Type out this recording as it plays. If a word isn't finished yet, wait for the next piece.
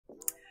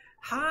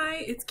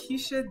Hi, it's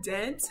Keisha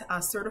Dent,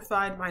 a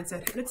certified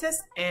mindset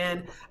hypnotist,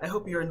 and I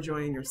hope you're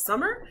enjoying your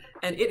summer.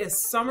 And it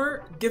is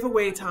summer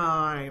giveaway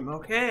time.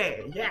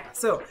 Okay, yeah.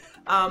 So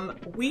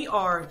we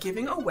are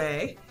giving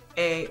away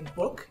a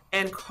book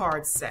and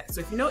card set. So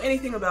if you know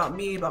anything about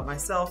me, about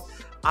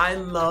myself, I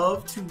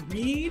love to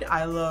read,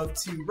 I love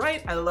to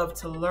write, I love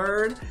to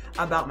learn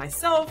about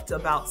myself,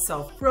 about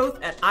self-growth,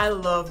 and I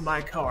love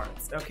my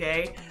cards,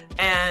 okay?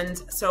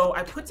 And so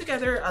I put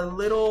together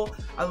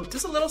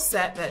just a little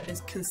set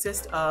that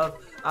consists of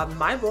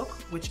my book,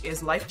 which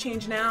is Life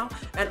Change Now,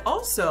 and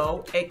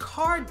also a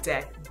card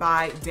deck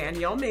by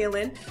Danielle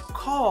Malin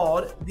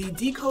called the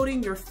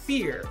Decoding Your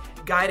Fear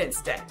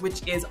Guidance Deck,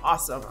 which is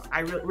awesome. I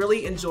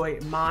really enjoy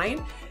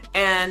mine.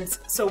 And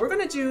so we're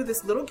gonna do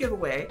this little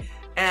giveaway,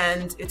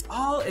 and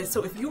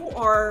so if you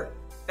are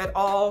at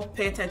all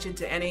pay attention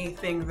to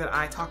anything that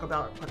I talk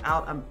about, put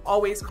out, I'm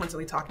always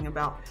constantly talking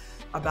about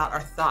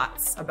our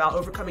thoughts, about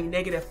overcoming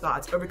negative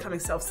thoughts, overcoming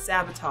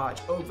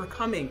self-sabotage,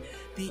 overcoming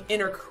the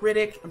inner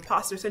critic,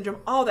 imposter syndrome,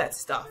 all that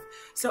stuff.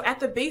 So at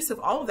the base of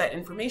all of that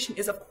information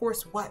is, of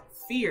course, what?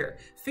 Fear.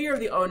 Fear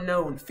of the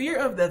unknown, fear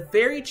of the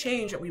very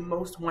change that we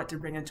most want to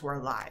bring into our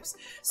lives.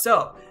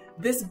 So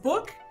this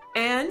book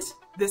and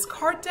this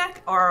card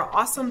deck are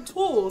awesome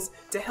tools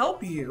to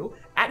help you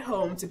at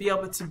home to be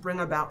able to bring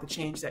about the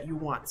change that you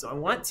want. So I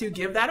want to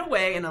give that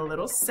away in a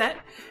little set,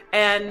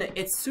 and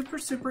it's super,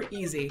 super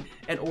easy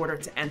in order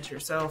to enter.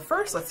 So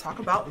first, let's talk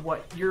about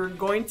what you're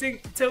going to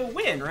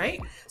win, right?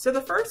 So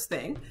the first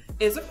thing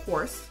is, of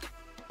course,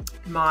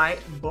 my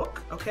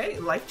book, okay,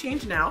 Life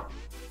Change Now.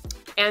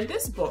 And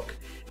this book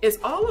is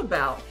all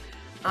about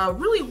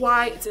really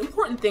why it's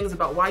important things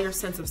about why your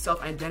sense of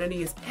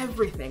self-identity is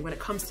everything when it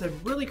comes to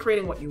really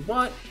creating what you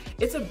want.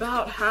 It's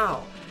about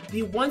how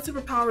the one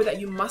superpower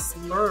that you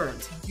must learn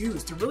to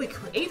use to really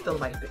create the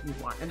life that you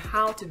want and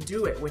how to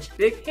do it, which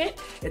big hint,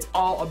 it's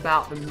all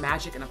about the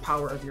magic and the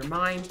power of your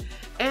mind.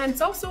 And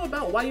it's also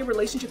about why your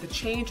relationship to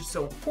change is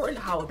so important,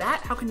 how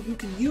you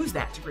can use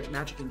that to create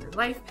magic in your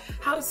life,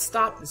 how to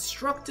stop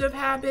destructive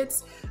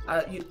habits,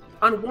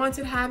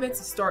 unwanted habits,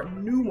 to start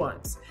new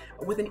ones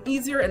with an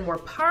easier and more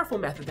powerful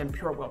method than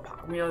pure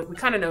willpower. We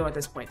kind of know at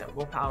this point that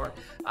willpower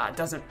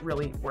doesn't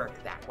really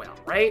work that well,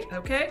 right?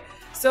 Okay,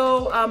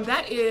 so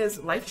that is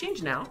Life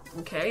Change Now.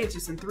 Okay, it's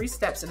just in 3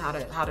 steps in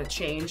how to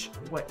change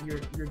what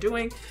you're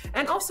doing.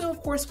 And also,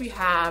 of course, we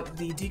have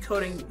the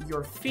Decoding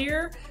Your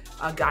Fear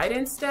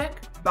guidance deck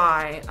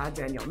by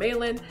Danielle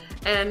Malin.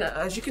 And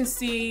as you can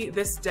see,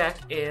 this deck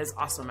is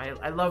awesome.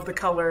 I love the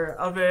color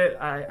of it.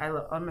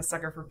 I'm a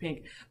sucker for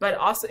pink, but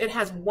also it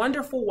has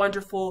wonderful,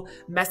 wonderful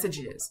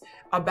messages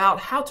about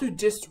how to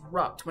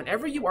disrupt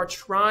whenever you are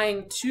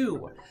trying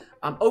to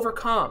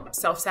overcome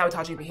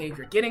self-sabotaging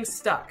behavior, getting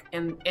stuck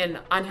in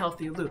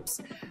unhealthy loops,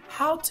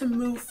 how to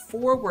move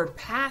forward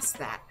past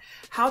that,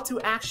 how to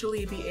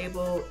actually be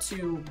able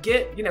to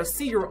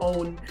see your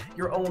own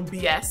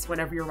BS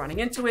whenever you're running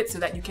into it so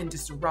that you can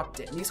disrupt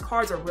it. And these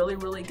cards are really,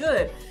 really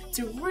good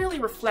to really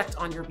reflect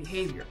on your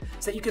behavior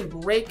so that you can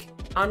break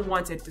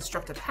unwanted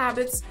destructive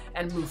habits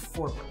and move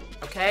forward,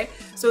 okay?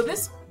 So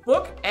this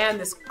book and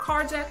this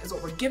card deck is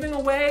what we're giving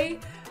away.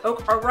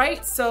 All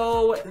right,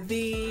 so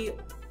the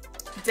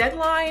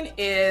deadline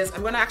is,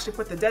 I'm going to actually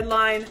put the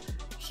deadline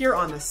here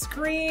on the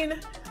screen.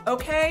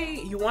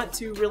 Okay, you want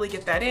to really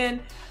get that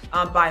in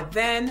by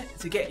then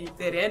to get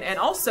it in, and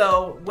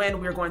also when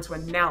we're going to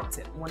announce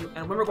it,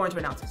 when we're going to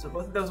announce it. So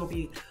both of those will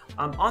be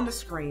on the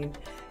screen.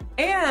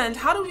 And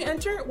how do we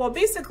enter? Well,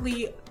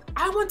 basically,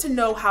 I want to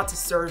know how to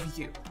serve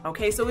you.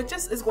 Okay, so it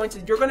just is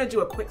you're going to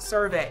do a quick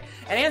survey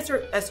and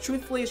answer as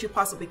truthfully as you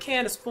possibly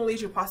can, as fully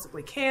as you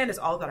possibly can is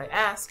all that I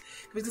ask,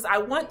 because I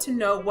want to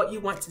know what you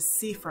want to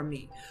see from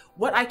me,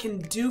 what I can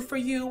do for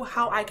you,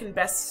 how I can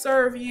best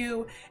serve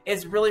you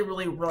is really,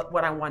 really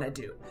what I want to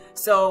do.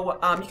 So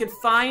you can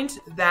find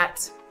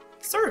that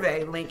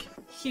survey link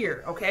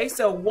here. Okay,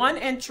 so 1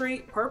 entry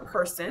per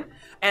person,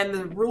 and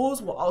the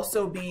rules will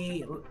also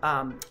be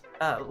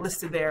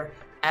listed there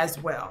as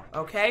well.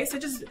 Okay, so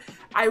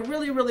I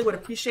really, really would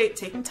appreciate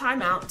taking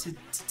time out to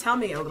tell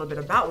me a little bit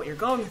about what you're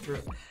going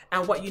through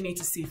and what you need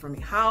to see from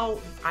me, how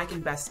I can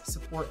best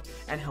support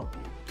and help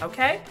you.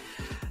 Okay,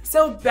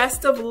 so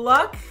best of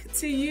luck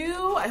to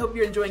you. I hope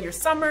you're enjoying your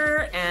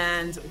summer,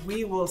 and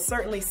we will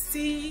certainly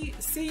see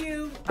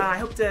you. I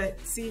hope to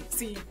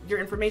see your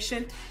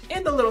information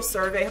in the little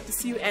survey. I hope to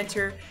see you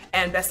enter,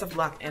 and best of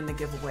luck in the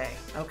giveaway.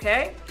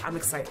 Okay, I'm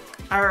excited.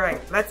 All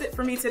right, that's it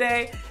for me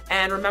today.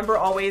 And remember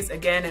always,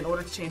 again, in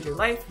order to change your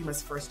life, you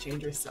must first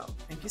change yourself.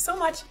 Thank you so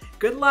much.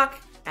 Good luck,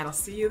 and I'll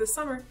see you this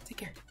summer. Take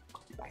care.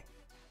 Bye.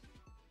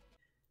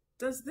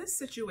 Does this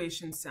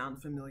situation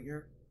sound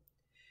familiar?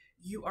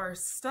 You are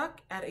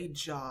stuck at a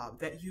job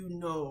that you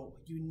know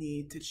you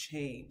need to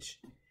change.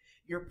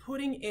 You're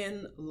putting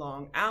in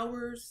long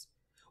hours,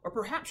 or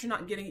perhaps you're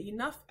not getting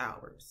enough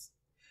hours.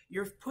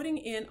 You're putting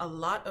in a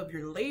lot of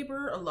your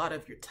labor, a lot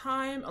of your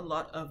time, a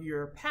lot of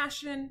your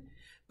passion,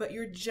 but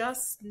you're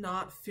just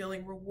not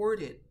feeling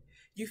rewarded.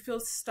 You feel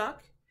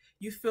stuck.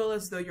 You feel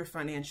as though you're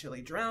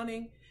financially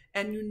drowning,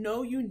 and you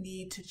know you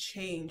need to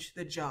change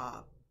the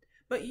job,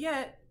 but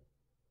yet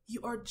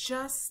you are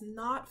just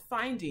not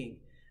finding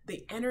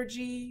the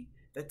energy,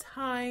 the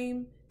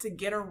time to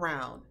get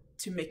around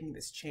to making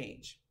this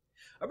change.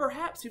 Or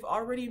perhaps you've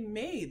already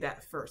made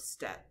that first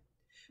step.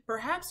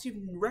 Perhaps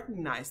you've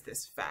recognized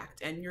this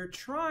fact and you're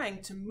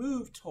trying to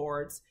move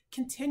towards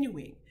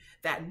continuing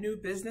that new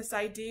business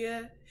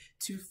idea,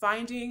 to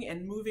finding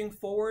and moving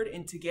forward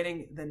into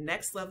getting the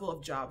next level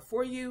of job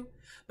for you.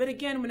 But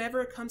again,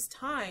 whenever it comes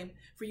time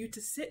for you to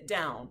sit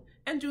down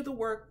and do the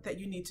work that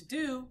you need to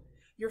do,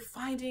 you're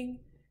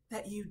finding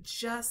that you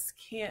just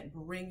can't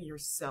bring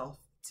yourself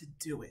to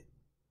do it.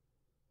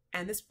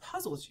 And this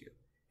puzzles you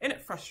and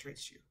it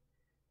frustrates you,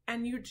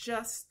 and you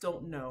just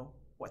don't know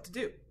what to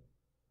do.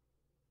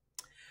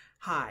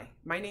 Hi,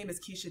 my name is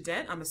Keisha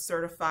Dent. I'm a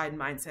certified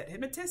mindset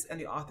hypnotist and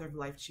the author of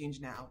Life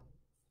Change Now.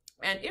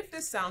 And if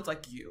this sounds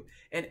like you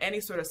in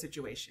any sort of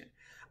situation,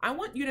 I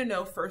want you to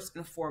know first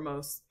and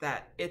foremost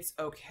that it's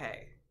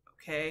okay,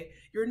 okay?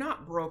 You're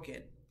not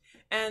broken.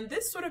 And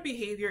this sort of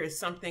behavior is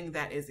something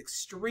that is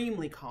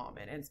extremely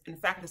common. And in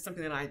fact, it's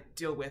something that I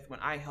deal with when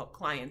I help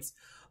clients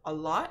a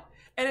lot.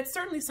 And it's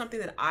certainly something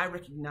that I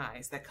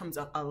recognize that comes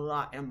up a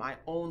lot in my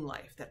own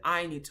life that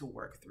I need to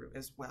work through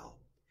as well.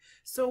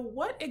 So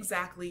what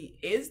exactly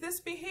is this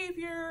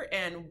behavior,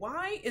 and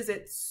why is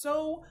it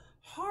so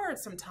hard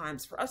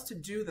sometimes for us to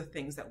do the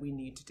things that we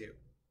need to do?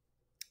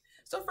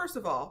 So first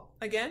of all,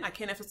 again, I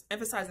can't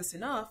emphasize this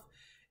enough.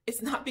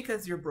 It's not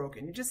because you're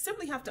broken. You just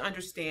simply have to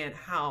understand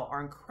how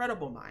our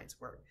incredible minds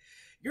work.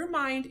 Your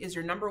mind is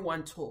your number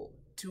one tool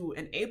to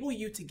enable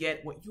you to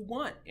get what you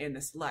want in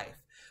this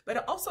life. But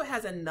it also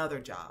has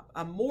another job,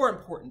 a more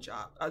important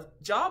job, a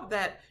job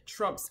that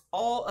trumps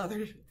all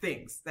other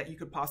things that you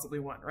could possibly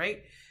want,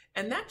 right?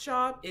 And that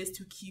job is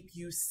to keep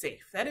you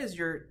safe. That is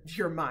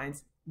your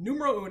mind's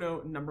numero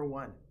uno, number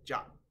one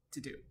job to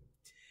do.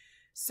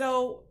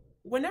 So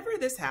whenever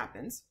this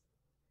happens,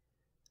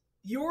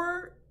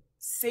 your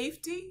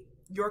safety,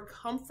 your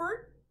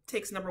comfort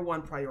takes number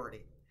one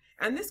priority.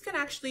 And this can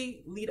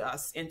actually lead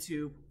us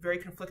into very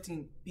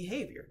conflicting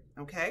behavior,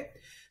 okay?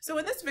 So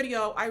in this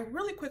video, I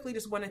really quickly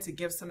just wanted to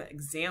give some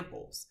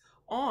examples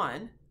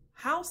on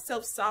how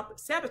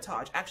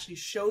self-sabotage actually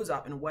shows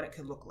up and what it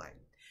could look like.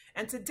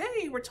 And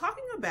today we're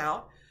talking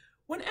about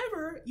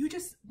whenever you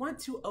just want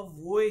to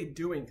avoid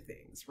doing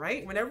things,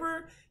 right?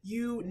 Whenever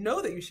you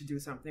know that you should do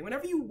something,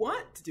 whenever you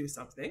want to do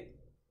something,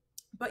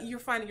 but you're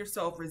finding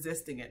yourself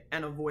resisting it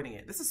and avoiding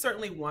it. This is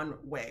certainly one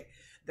way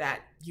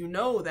that you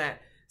know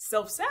that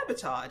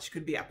self-sabotage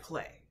could be at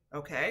play,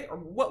 okay? Or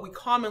what we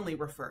commonly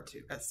refer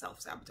to as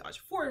self-sabotage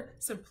for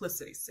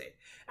simplicity's sake.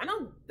 And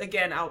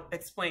I'll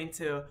explain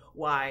to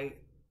why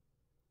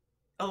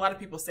a lot of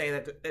people say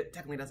that it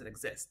technically doesn't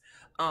exist.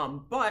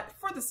 But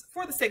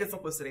for the sake of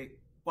simplicity,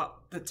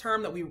 well, the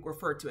term that we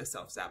refer to as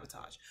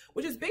self-sabotage,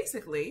 which is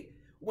basically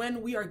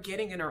when we are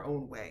getting in our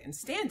own way and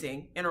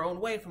standing in our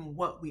own way from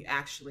what we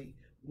actually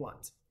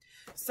want.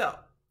 So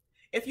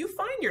if you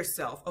find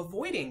yourself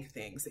avoiding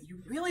things that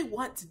you really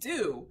want to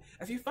do,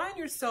 if you find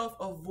yourself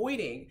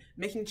avoiding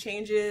making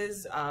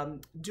changes,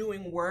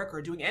 doing work,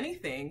 or doing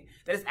anything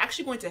that is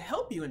actually going to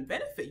help you and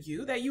benefit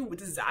you, that you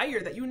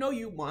desire, that you know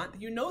you want,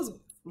 that you know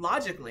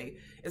logically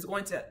is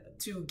going to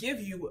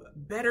give you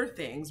better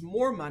things,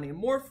 more money,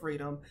 more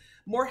freedom,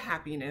 more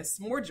happiness,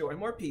 more joy,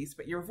 more peace,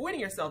 but you're avoiding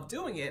yourself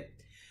doing it,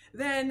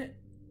 then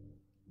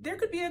there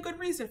could be a good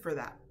reason for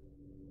that.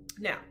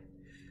 Now,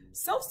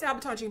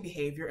 self-sabotaging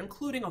behavior,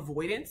 including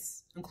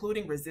avoidance,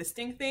 including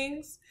resisting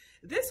things,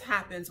 this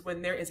happens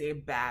when there is a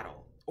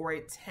battle or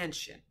a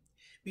tension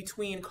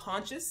between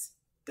conscious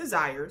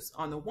desires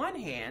on the one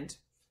hand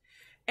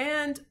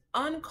and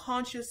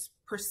unconscious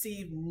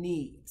perceived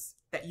needs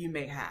that you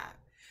may have.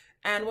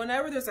 And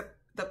whenever there's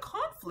the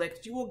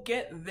conflict, you will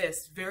get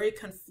this very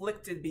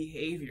conflicted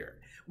behavior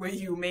where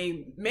you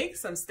may make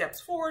some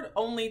steps forward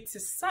only to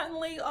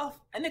suddenly,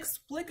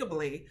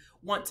 inexplicably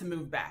want to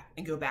move back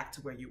and go back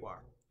to where you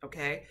are,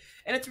 okay?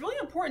 And it's really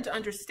important to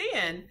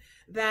understand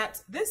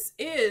that this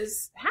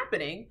is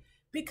happening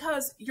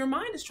because your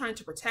mind is trying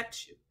to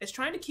protect you. It's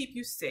trying to keep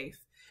you safe.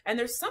 And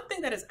there's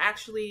something that is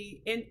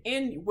actually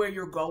in where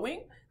you're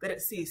going that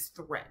it sees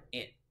threat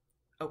in.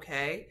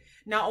 Okay.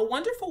 Now, a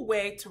wonderful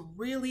way to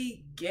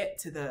really get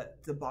to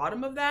the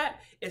bottom of that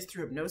is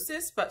through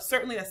hypnosis, but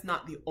certainly that's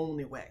not the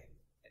only way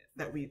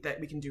that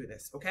we can do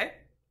this. Okay.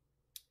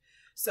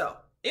 So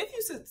if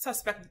you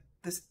suspect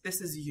this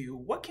is you,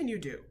 what can you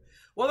do?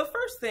 Well, the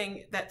first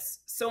thing that's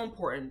so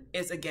important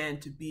is, again,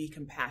 to be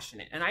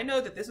compassionate. And I know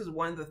that this is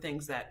one of the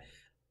things that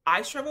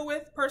I struggle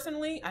with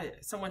personally.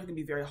 Someone who can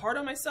be very hard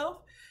on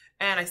myself.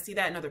 And I see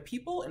that in other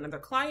people and other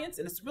clients.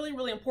 And it's really,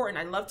 really important.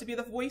 I love to be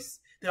the voice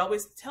that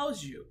always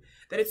tells you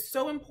that it's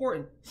so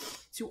important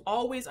to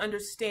always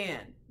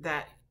understand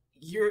that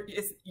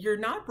you're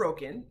not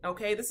broken,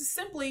 okay? This is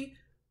simply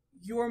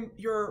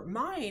your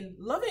mind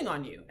loving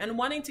on you and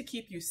wanting to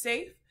keep you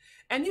safe.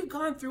 And you've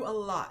gone through a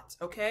lot,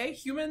 okay?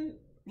 Human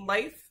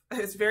life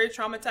is very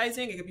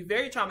traumatizing. It can be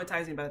very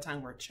traumatizing by the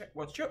time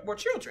we're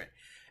children.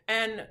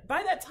 And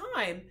by that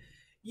time,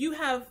 you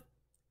have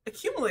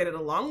accumulated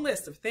a long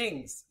list of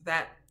things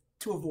that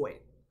to avoid,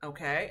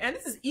 okay? And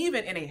this is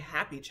even in a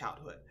happy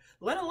childhood,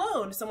 let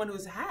alone someone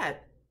who's had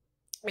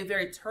a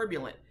very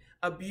turbulent,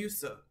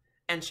 abusive,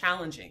 and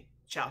challenging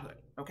childhood,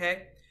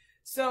 okay?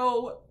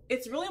 So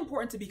it's really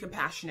important to be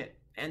compassionate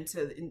and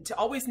to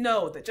always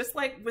know that, just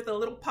like with a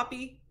little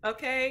puppy,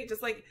 okay,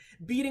 just like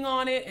beating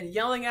on it and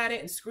yelling at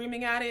it and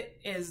screaming at it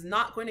is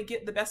not going to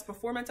get the best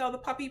performance out of the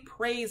puppy.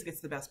 Praise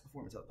gets the best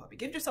performance out of the puppy.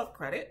 Give yourself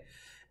credit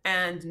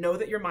and know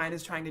that your mind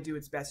is trying to do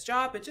its best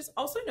job, but just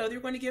also know that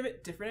you're going to give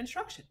it different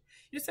instruction.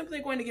 You're simply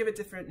going to give it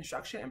different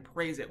instruction and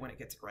praise it when it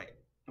gets it right,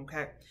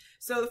 okay?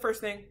 So the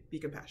first thing, be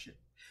compassionate.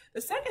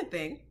 The second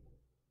thing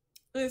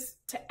is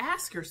to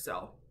ask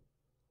yourself,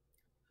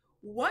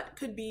 what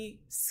could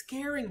be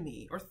scaring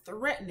me or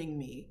threatening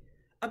me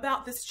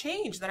about this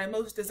change that I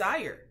most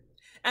desire?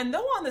 And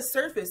though on the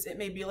surface, it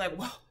may be like,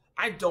 well,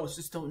 I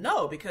just don't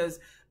know, because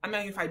I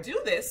mean, if I do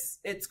this,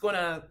 it's going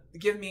to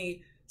give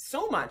me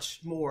so much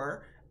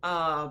more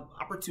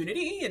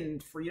opportunity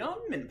and freedom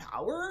and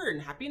power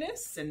and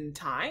happiness and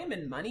time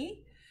and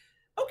money.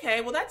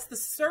 Okay, well, that's the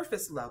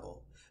surface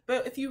level.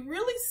 But if you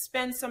really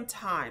spend some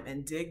time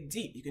and dig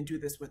deep, you can do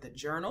this with a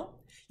journal.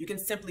 You can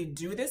simply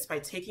do this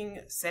by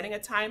setting a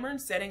timer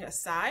and setting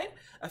aside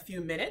a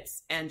few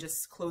minutes and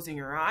just closing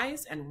your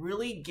eyes and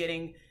really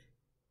getting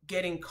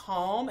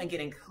calm and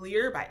getting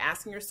clear by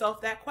asking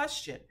yourself that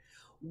question.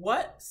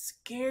 What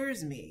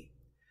scares me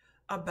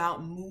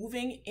about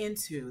moving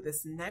into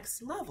this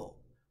next level?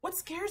 What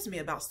scares me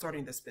about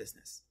starting this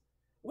business?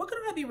 What could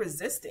I be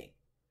resisting?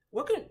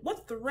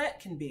 What threat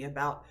can be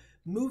about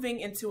moving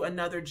into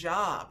another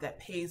job that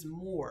pays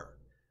more,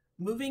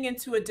 moving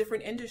into a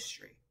different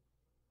industry,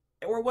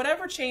 or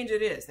whatever change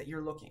it is that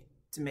you're looking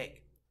to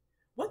make?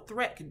 What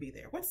threat could be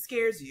there? What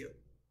scares you?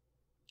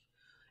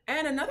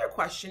 And another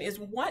question is,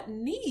 what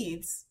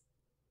needs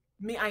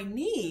may I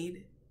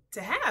need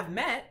to have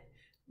met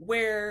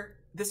where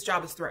this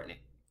job is threatening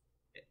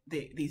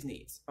these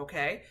needs,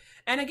 okay?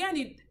 And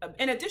again,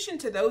 in addition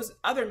to those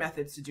other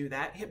methods to do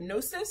that,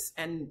 hypnosis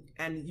and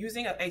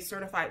using a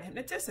certified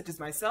hypnotist such as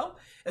myself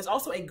is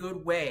also a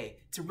good way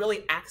to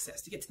really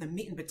to get to the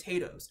meat and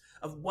potatoes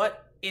of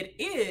what it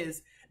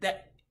is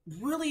that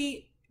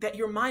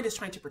your mind is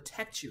trying to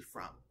protect you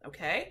from,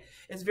 okay?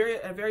 It's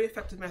a very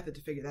effective method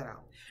to figure that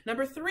out.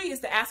 Number 3 is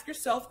to ask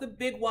yourself the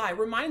big why.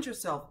 Remind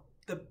yourself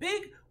the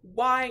big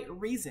why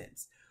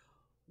reasons.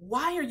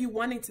 Why are you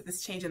wanting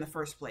this change in the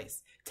first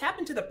place? Tap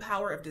into the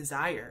power of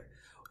desire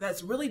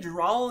that's really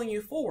drawing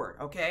you forward,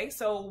 okay?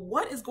 So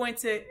what is going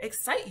to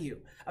excite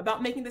you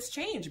about making this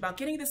change, about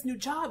getting this new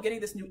job, getting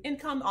this new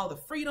income, all the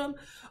freedom?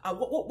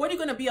 What are you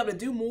going to be able to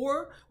do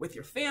more with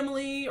your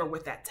family or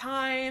with that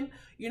time?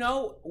 You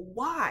know,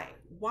 why?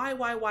 Why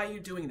are you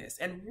doing this?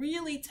 And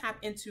really tap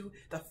into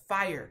the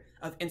fire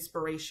of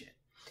inspiration.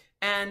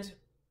 And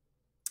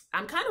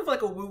I'm kind of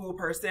like a woo-woo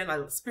person,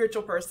 a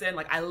spiritual person.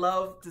 Like, I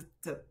love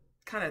to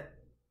kind of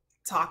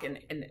talk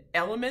in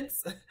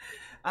elements.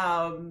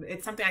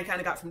 It's something I kind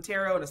of got from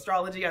tarot and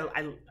astrology.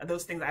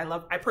 Those things I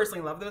love. I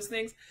personally love those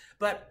things.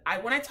 But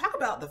when I talk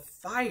about the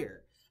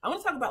fire, I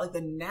want to talk about like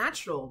the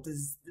natural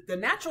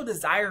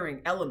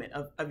desiring element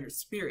of your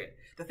spirit,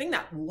 the thing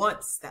that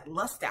wants, that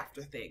lusts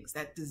after things,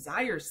 that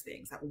desires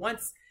things, that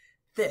wants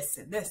this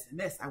and this and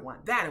this. I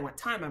want that. I want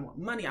time. I want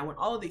money. I want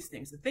all of these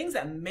things. The things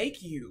that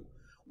make you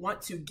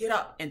want to get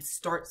up and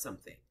start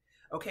something.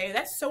 Okay,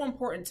 that's so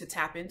important to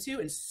tap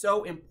into and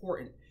so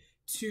important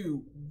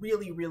to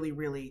really, really,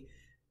 really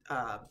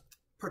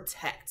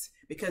protect,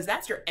 because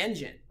that's your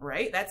engine,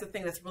 right? That's the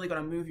thing that's really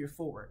going to move you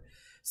forward.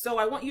 So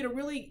I want you to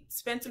really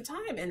spend some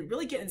time and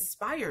really get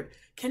inspired,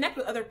 connect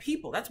with other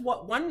people. That's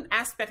one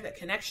aspect, that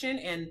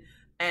connection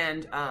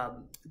and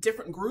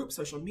different groups,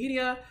 social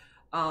media,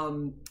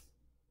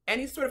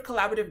 any sort of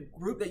collaborative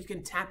group that you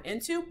can tap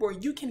into where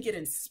you can get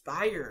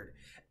inspired,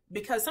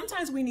 because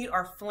sometimes we need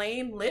our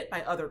flame lit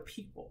by other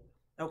people.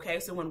 Okay,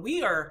 so when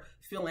we are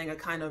feeling a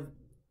kind of,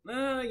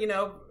 you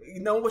know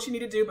what you need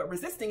to do, but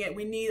resisting it,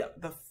 we need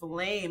the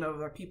flame of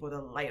other people to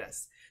light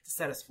us, to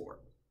set us forward.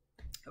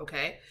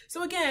 Okay,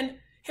 so again,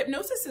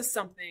 hypnosis is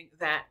something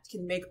that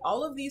can make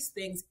all of these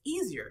things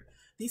easier.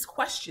 These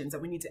questions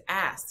that we need to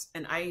ask,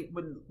 and I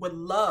would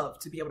love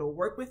to be able to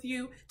work with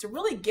you to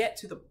really get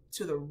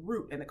to the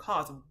root and the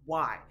cause of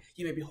why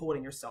you may be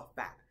holding yourself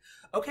back.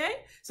 Okay,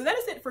 so that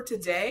is it for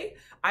today.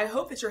 I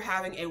hope that you're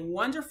having a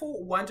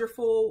wonderful,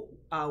 wonderful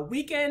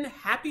weekend.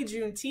 Happy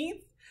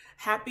Juneteenth.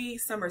 Happy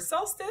summer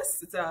solstice.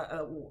 It's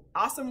an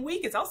awesome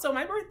week. It's also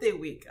my birthday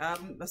week,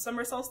 a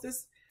summer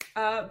solstice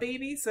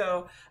baby.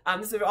 So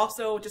this is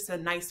also just a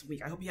nice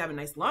week. I hope you have a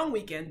nice long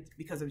weekend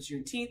because of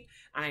Juneteenth.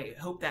 I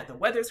hope that the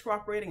weather's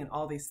cooperating and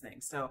all these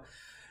things. So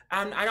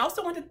I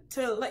also wanted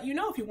to let you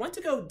know, if you want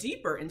to go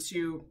deeper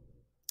into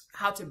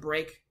how to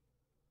break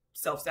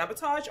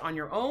self-sabotage on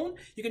your own,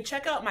 you can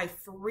check out my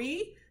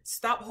free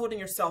Stop Holding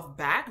Yourself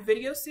Back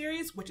video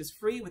series, which is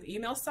free with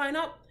email sign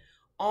up,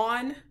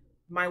 on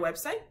my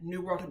website,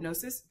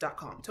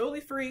 newworldhypnosis.com.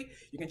 Totally free.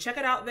 You can check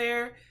it out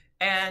there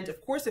And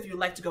of course, if you'd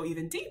like to go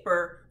even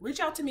deeper, reach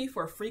out to me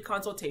for a free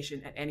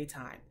consultation at any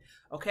time.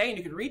 Okay, and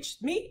you can reach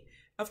me,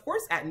 of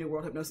course, at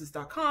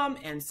newworldhypnosis.com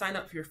and sign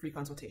up for your free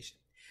consultation.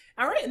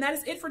 All right, and that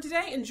is it for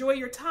today. Enjoy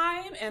your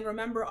time, and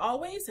remember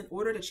always, in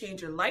order to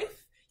change your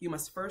life, you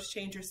must first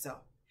change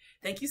yourself.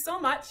 Thank you so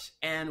much,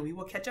 and we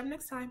will catch up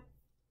next time.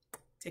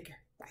 Take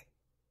care.